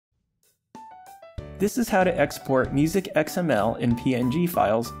This is how to export MusicXML and PNG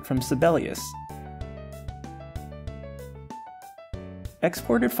files from Sibelius.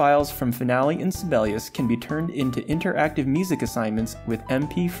 Exported files from Finale and Sibelius can be turned into interactive music assignments with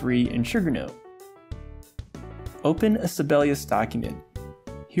MPFree and Sugarnote. Open a Sibelius document.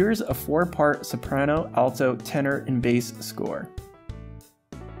 Here's a 4-part soprano, alto, tenor, and bass score.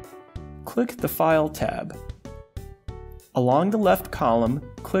 Click the File tab. Along the left column,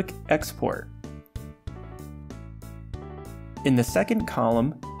 click Export. In the second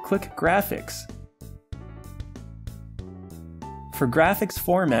column, click Graphics. For graphics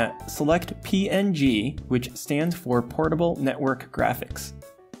format, select PNG, which stands for Portable Network Graphics.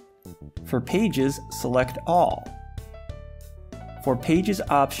 For pages, select All. For pages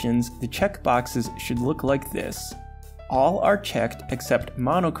options, the checkboxes should look like this. All are checked except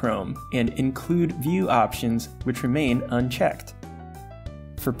monochrome and include view options, which remain unchecked.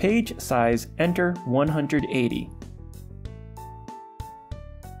 For page size, enter 180.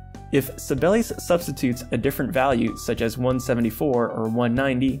 If Sibelius substitutes a different value, such as 174 or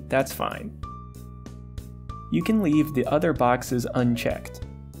 190, that's fine. You can leave the other boxes unchecked.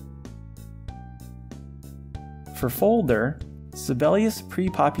 For folder, Sibelius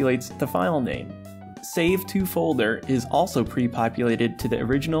pre-populates the file name. Save to folder is also pre-populated to the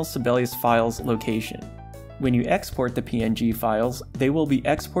original Sibelius files location. When you export the PNG files, they will be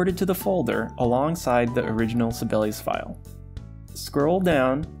exported to the folder alongside the original Sibelius file. Scroll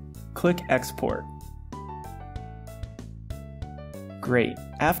down, click Export. Great.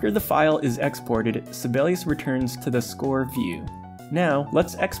 After the file is exported, Sibelius returns to the score view. Now,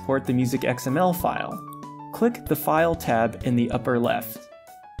 let's export the MusicXML file. Click the File tab in the upper left.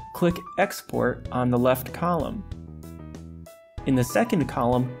 Click Export on the left column. In the second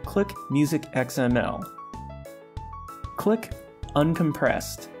column, click MusicXML. Click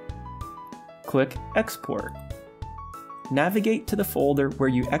Uncompressed. Click Export. Navigate to the folder where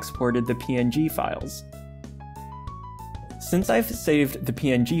you exported the PNG files. Since I've saved the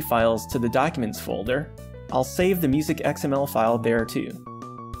PNG files to the Documents folder, I'll save the MusicXML file there too.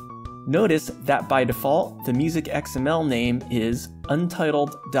 Notice that by default, the MusicXML name is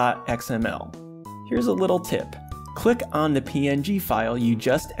untitled.xml. Here's a little tip. Click on the PNG file you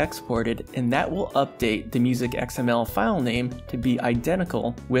just exported and that will update the MusicXML file name to be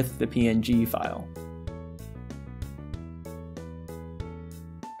identical with the PNG file.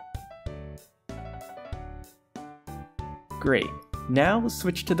 Great. Now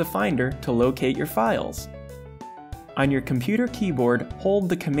switch to the Finder to locate your files. On your computer keyboard, hold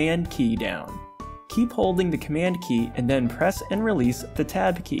the Command key down. Keep holding the Command key and then press and release the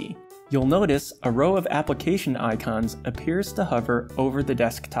Tab key. You'll notice a row of application icons appears to hover over the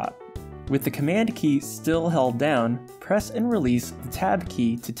desktop. With the Command key still held down, press and release the Tab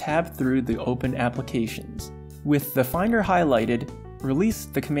key to tab through the open applications. With the Finder highlighted, release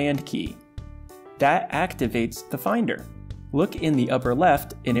the Command key. That activates the Finder. Look in the upper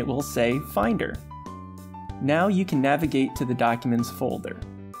left and it will say Finder. Now you can navigate to the Documents folder.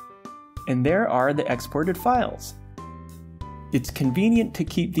 And there are the exported files. It's convenient to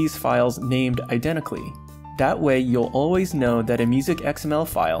keep these files named identically. That way you'll always know that a MusicXML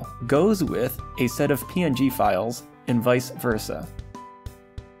file goes with a set of PNG files and vice versa.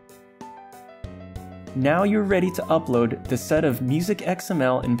 Now you're ready to upload the set of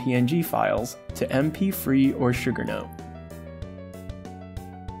MusicXML and PNG files to MPFree or Sugarnote.